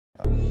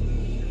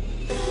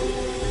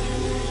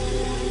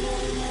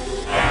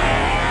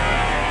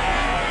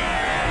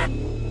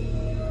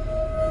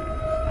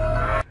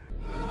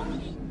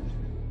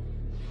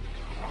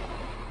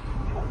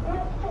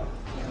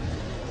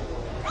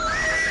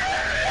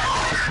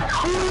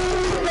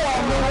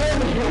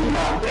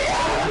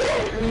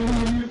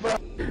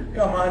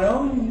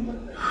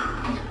Camarón.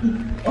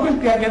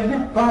 Hostia, que es de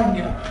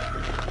España.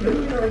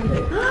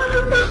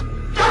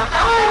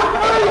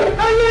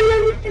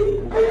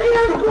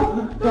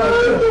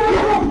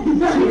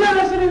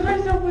 Mira, se les va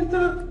a puesto.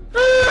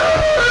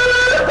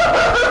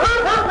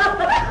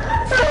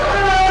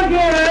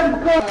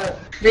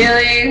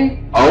 Really?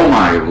 Oh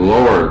my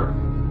lord.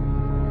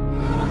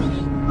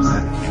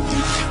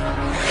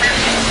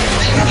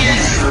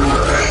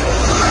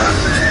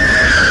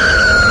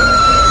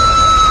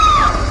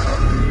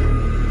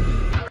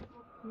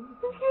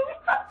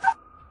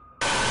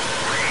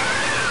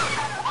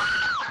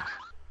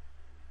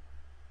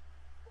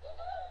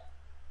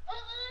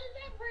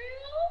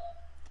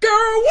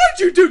 Girl, what'd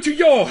you do to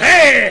your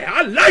hair?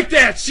 I like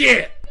that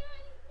shit!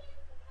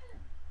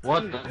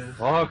 What the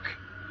fuck?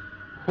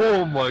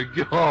 Oh my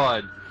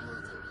god!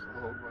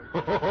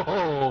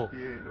 Oh,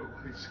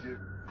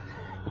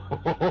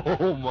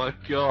 oh my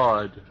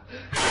god!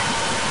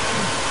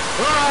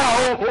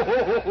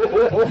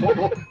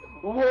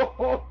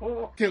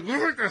 Can't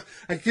live like this.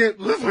 I can't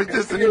live like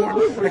this anymore.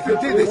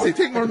 They say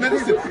take more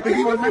medicine. They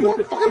give me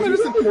more fucking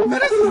medicine.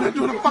 Medicine's not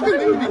doing a fucking thing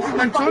to me.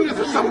 I'm telling you,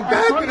 there's something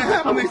bad gonna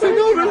happen. They say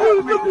no, there's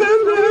nothing bad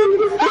gonna happen.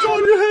 It's all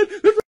in your head.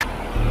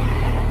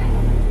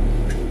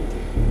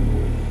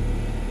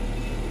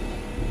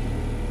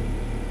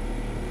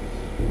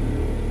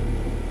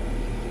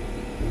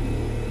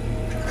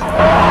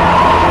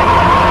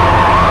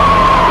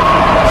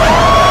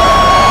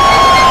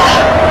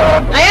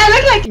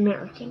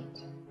 American.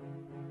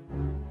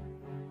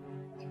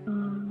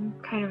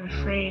 Kind of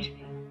afraid.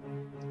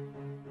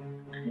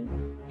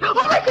 Oh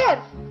my god!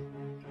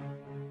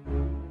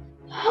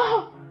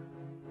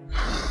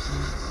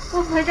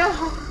 Oh my god!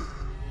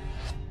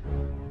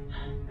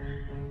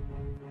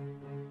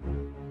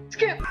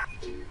 Skip!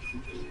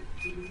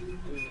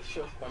 The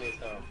show's funny as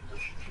hell.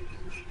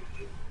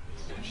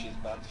 So she's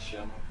about to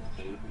show me the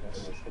food, and it's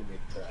gonna be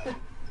crap.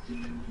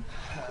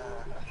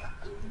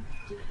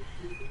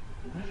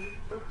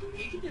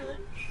 You can do it.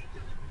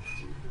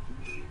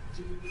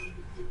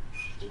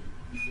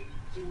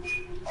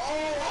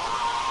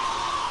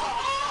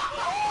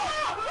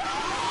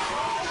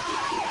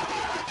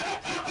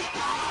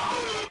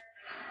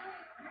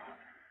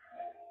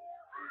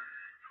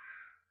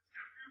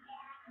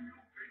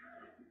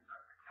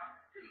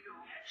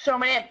 Show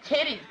me them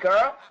titties,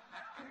 girl.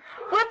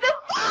 What the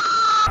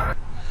f***?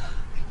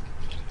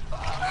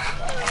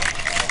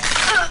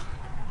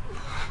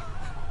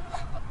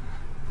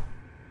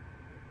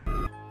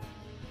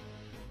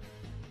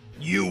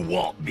 You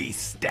won't be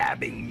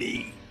stabbing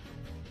me.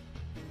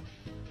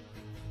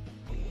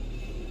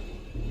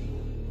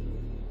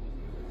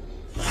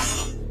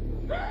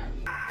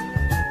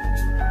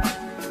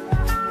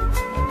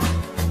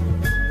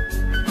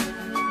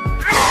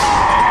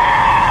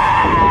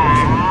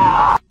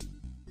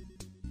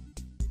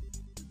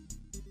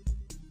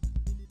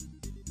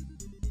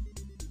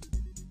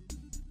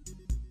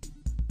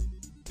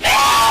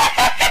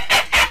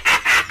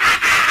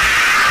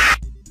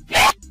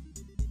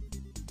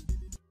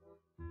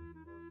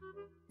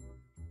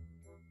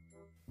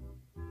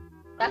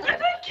 That's a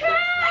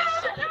cat!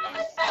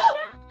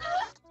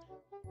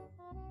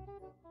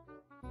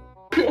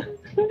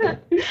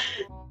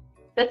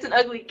 That's an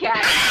ugly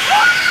cat.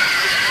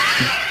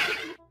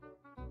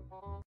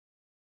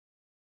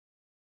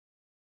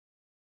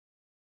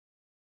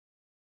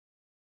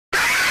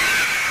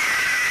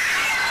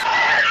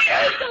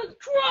 Jesus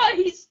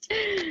Christ!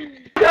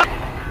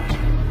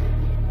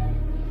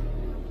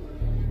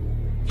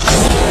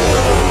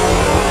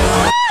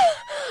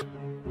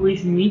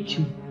 Luis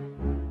Michu.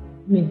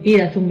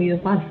 Mentira, es un video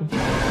falso.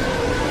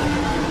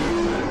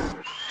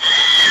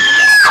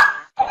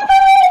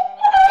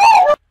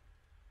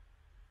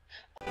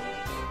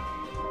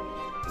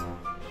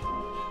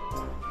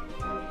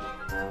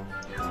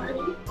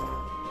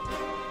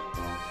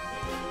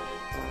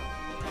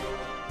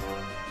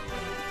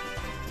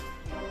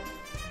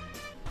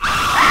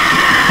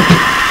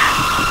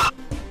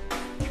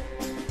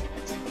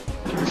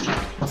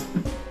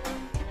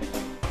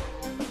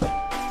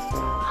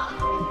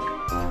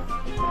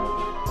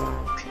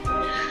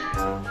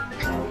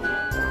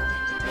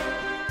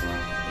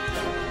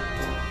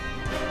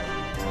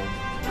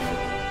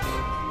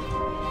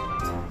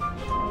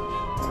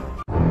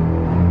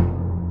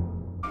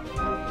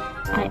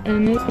 I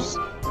almost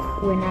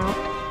went out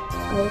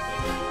of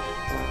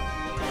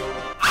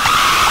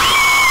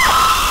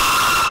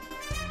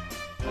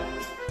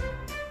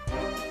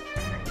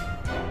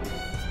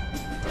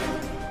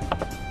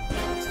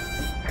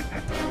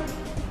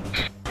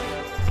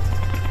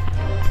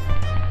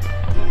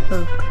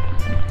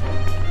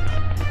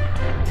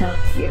Thank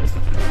you.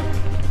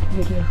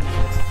 Video.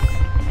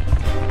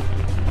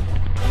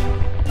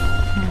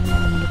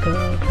 And the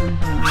girl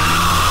comes on.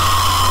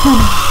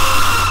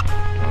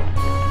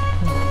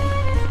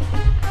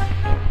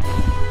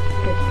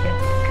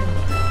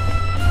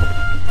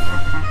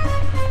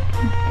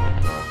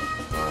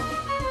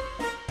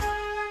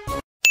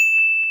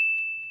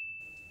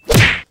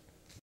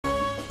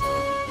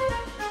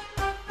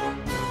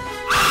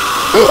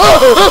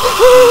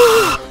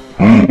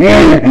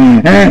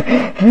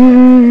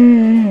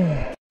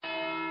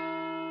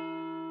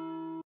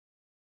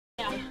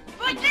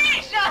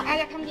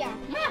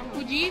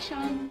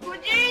 Position!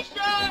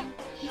 Position!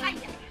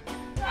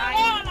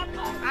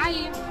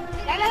 Ai!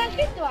 Dai,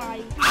 scritto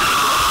ai!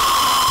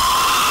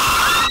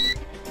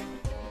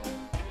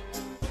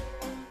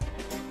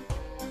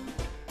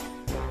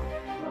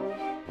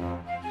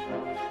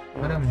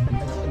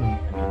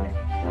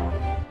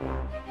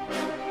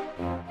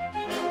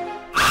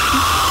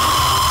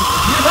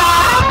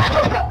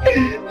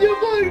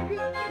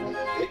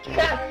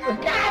 Cazzo,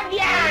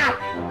 cambia!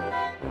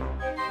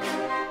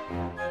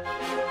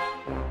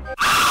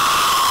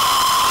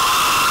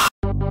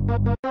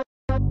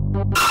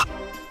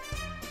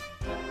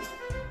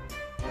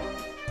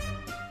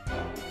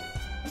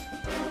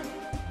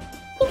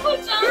 Oh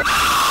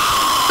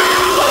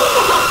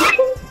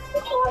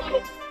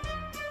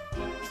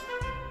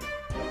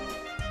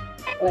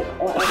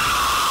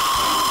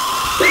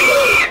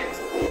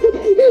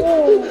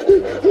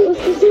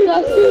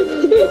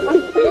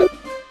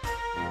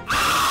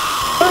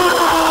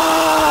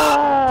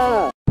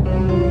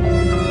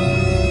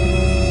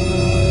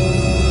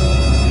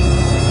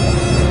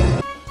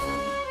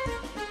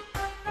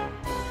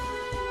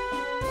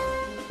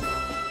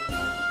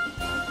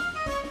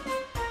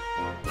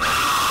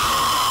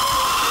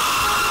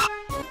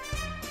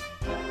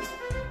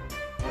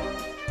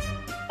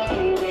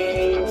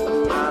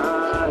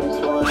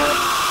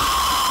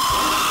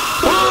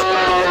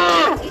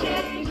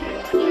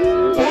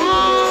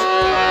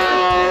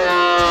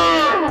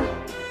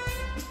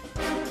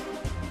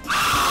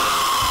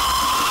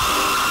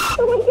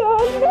my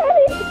god!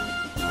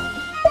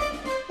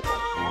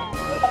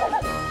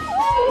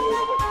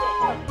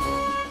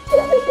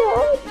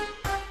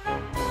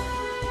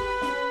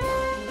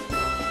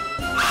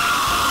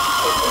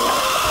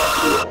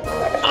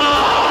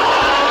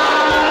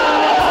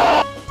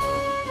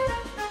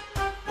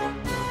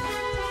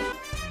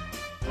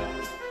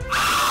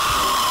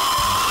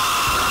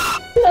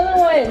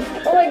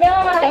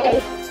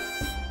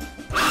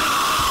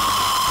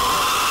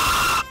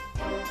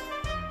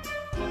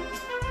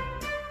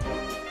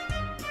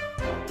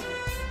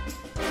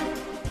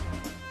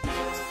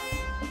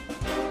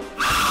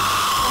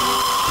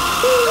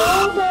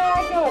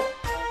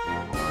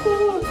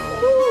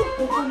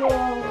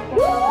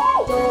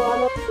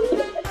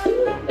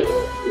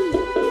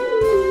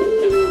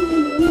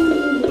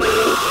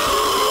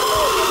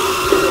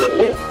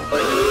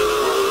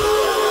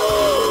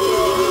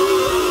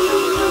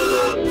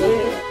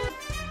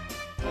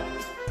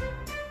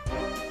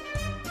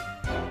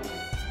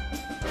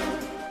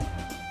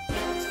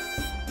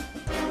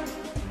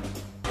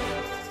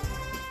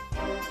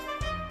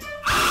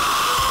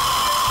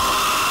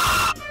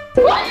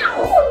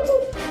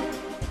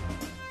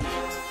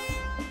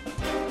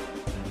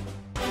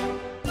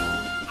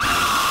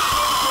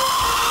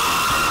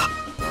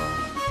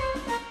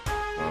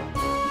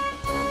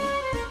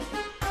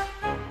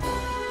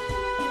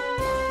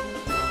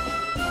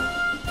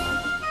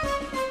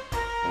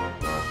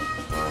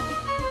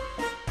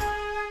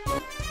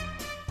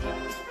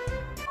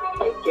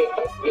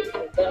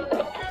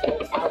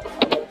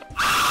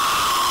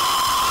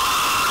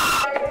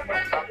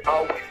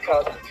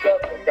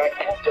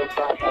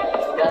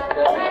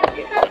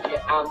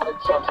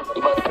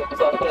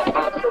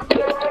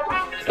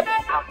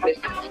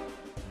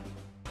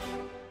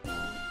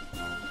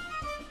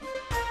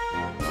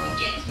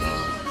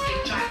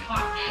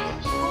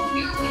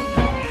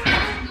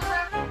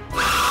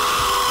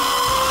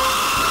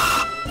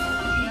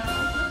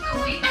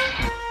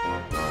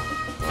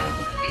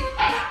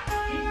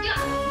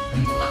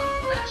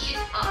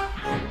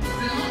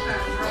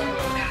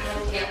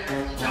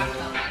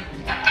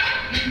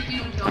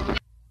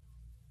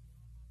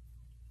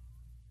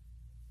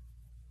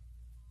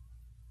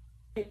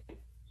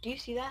 Do you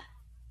see that?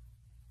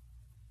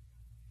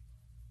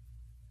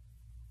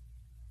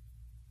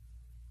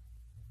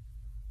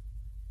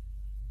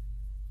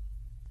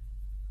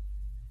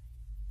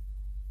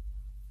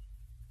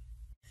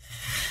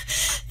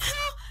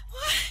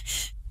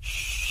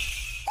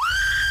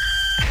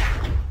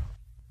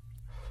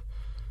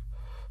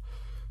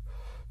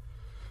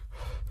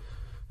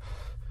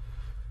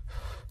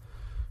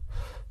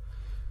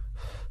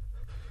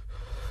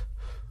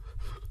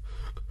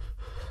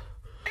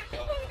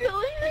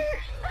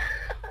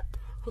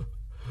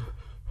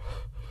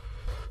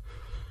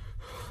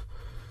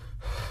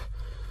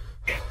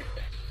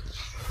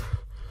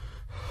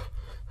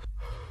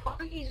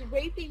 He's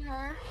raping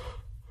her.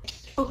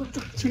 Oh,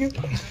 don't you?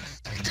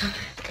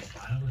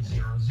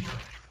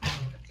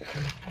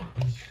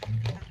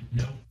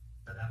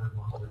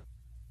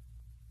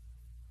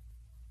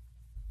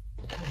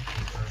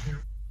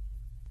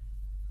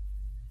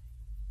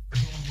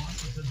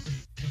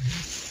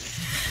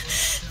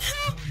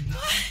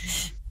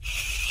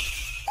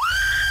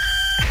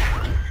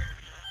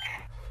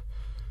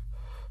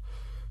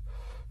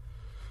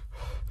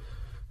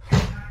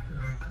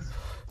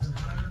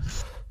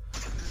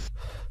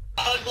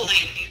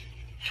 Ugly.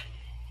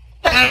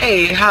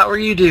 Hey, how are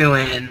you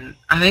doing?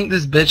 I think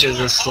this bitch is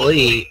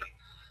asleep.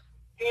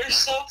 You're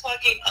so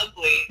fucking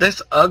ugly.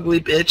 This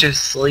ugly bitch is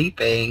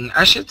sleeping.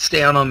 I should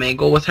stay on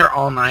omegle with her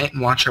all night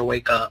and watch her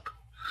wake up.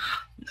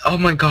 Oh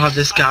my god,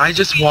 this guy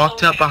just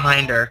walked up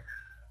behind her.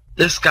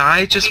 This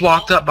guy just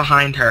walked up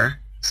behind her.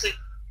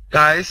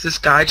 Guys, this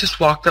guy just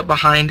walked up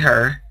behind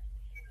her.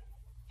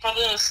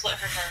 Probably gonna slit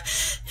her hair.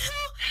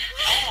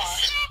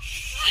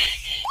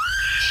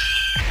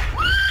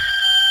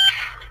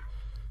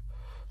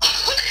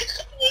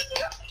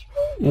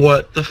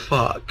 What the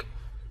fuck?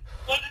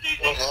 What did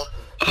he do?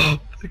 Oh,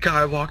 the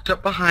guy walked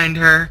up behind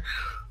her,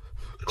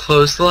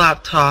 closed the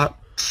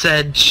laptop,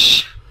 said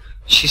shh.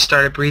 She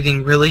started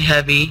breathing really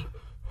heavy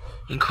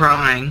and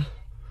crying,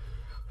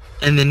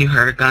 and then you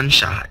heard a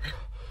gunshot.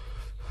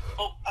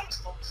 Oh, I'm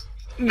close.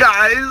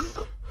 Guys,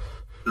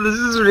 this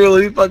is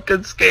really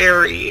fucking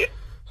scary.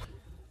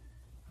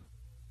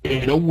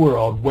 In a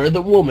world where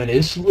the woman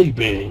is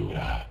sleeping.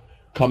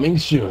 Coming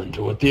soon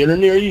to a theater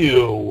near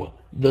you.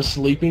 The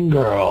Sleeping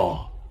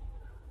Girl.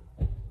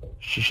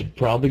 She should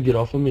probably get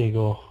off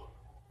Omegle.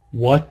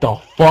 What the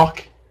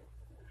fuck?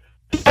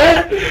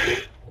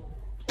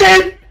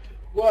 Dead!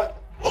 What?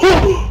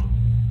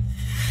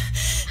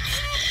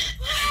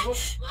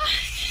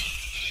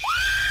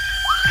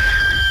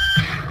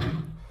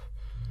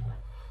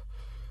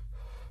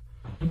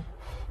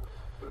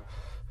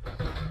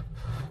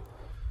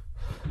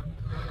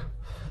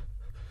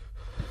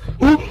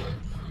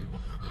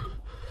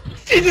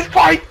 Jesus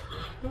Christ!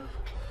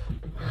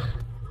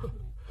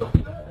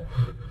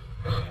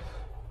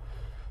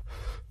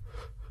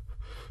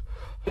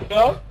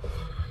 No?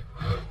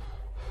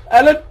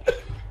 Alan?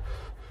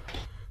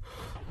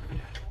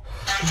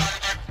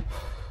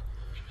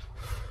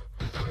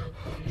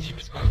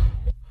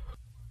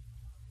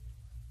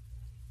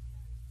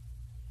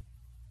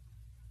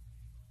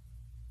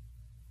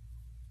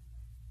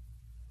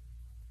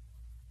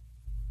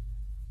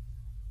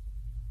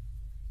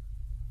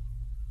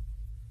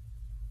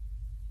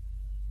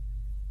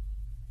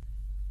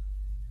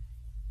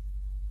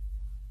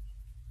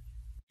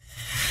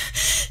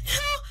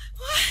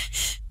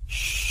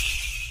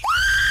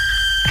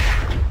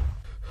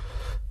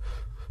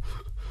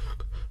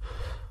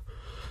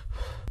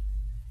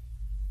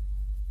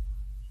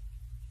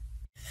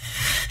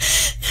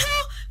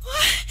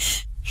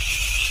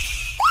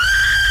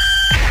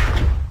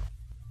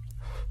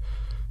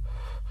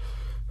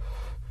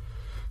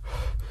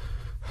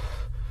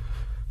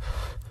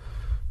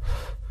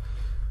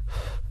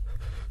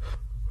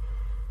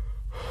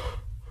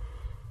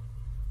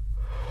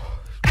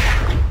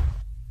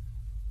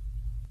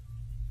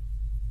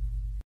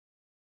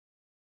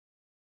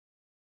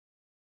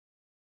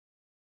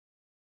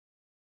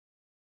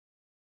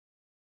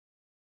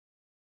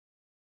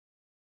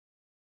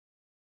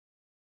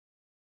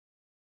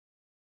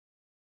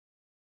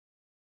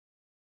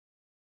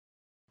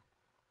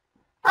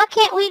 Why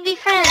can't we be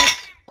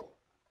friends?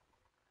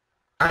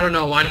 I don't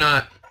know, why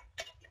not?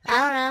 I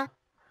don't know.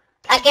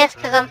 I guess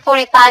because I'm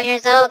 45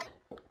 years old.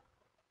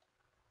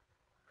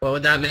 What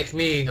would that make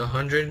me?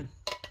 100?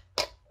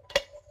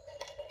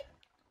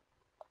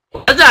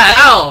 What the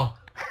hell?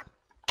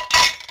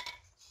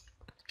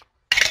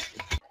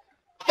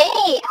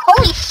 Hey,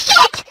 holy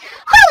shit!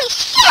 Holy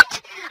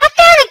shit! I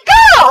found a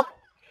girl!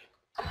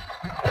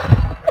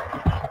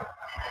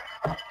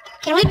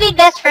 Can we be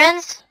best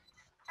friends?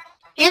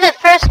 You're the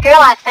first girl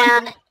I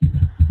found.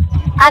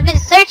 I've been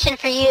searching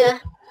for you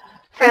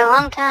for a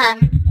long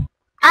time.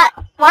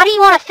 Why do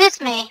you want to fist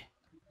me?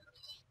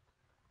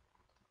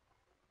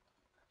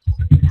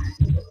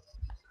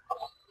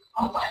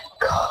 Oh my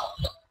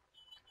god.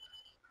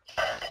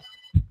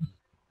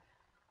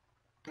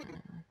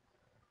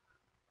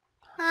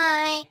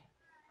 Hi.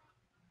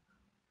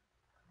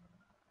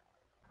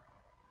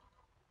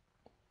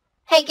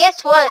 Hey,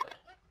 guess what?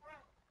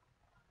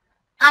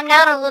 I'm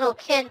not a little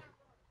kid.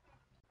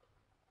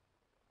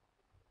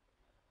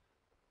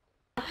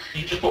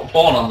 You just put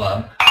porn on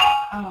them.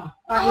 Oh,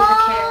 he's a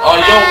kid. Oh,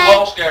 you're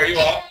well scary, you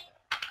are.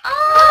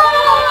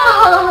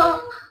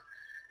 Oh!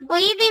 Will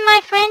you be my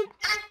friend?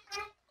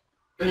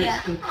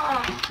 Yeah.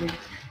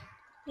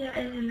 Yeah,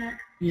 isn't it?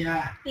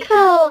 Yeah.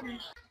 Cool.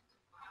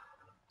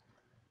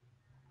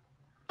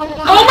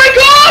 Oh my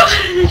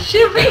god!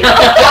 Shoot me!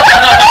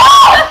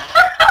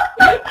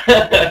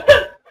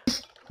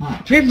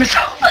 Treat me.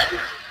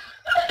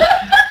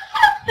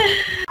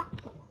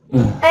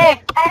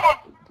 Hey.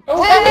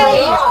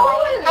 Hey!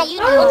 How you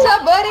doing? What's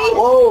up, buddy?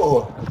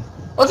 Whoa.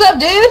 What's up,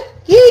 dude?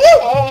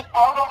 Hey.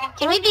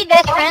 Can we be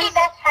best friends?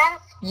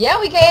 Yeah,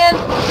 we can.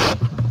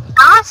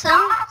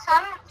 Awesome.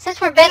 Since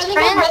we're best I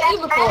friends, think I've met you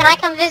before. can I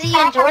come visit you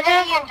in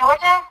Georgia?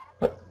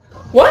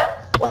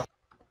 What?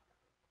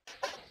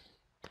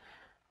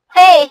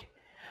 Hey,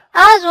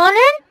 I was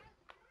wondering,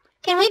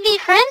 can we be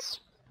friends?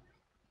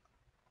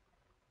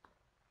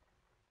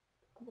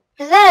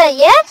 Is that a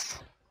yes?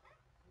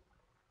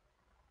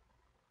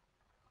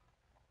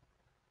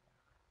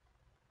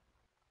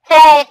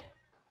 Hey,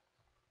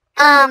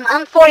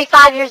 I'm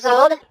 45 years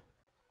old.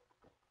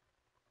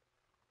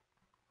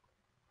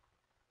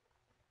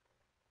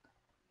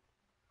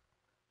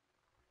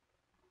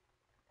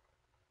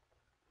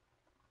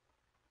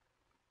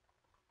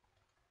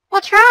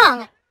 What's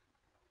wrong?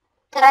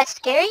 Did I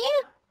scare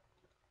you?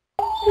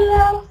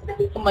 Oh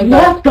my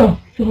god. What the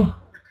fuck?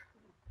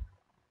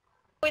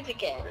 Wait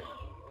again.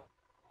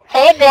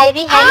 Hey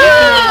baby, how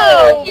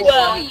you doing? You're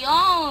so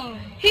young.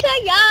 He's so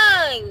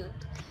young.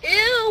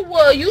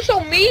 Ew, you so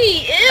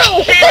mean.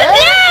 Ew.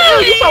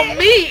 Ew, you so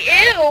mean.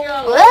 Ew.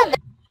 What?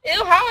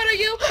 Ew, how old are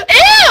you?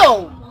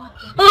 Ew!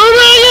 Oh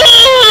my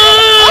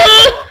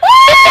god!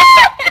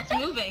 It's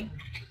moving.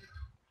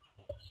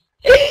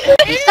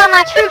 You saw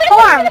my true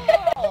form.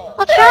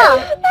 What's wrong?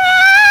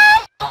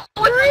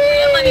 What's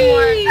real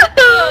anymore?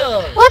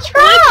 What's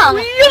wrong?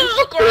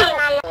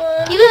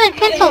 You live in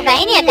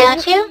Pennsylvania,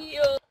 don't you?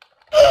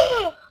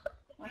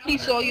 He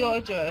saw your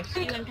address. He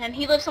lives in Penn.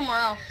 He lives somewhere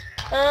else.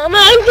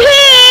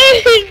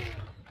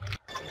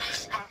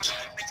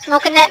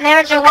 Smoking that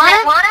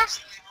marijuana?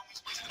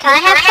 Can I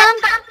have some?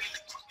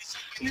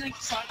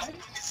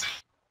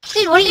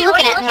 Dude, what are you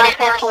looking at me like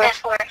that for?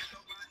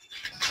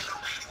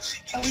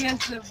 Can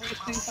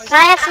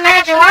I have some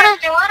marijuana?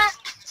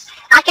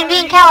 I can be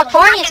in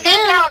California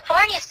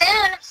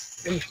soon.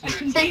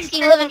 Since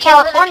you live in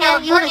California,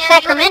 you live in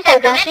Sacramento,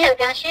 don't you?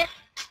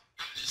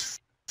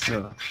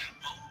 No.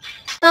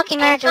 Smoking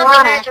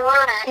marijuana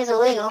is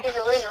illegal.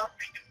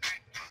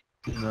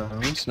 No,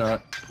 it's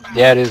not.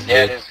 Yeah, it is.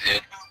 Yeah, it is.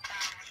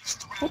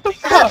 What the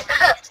fuck?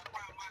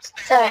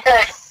 Sorry.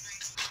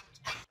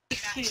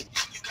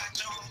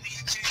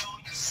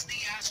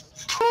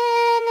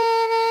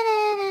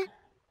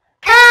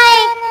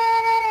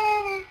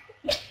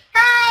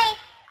 Hi!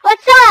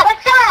 What's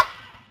up?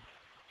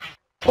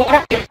 What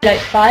are you, like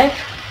 5?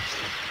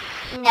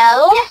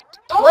 No.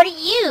 What are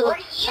you? A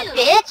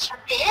bitch?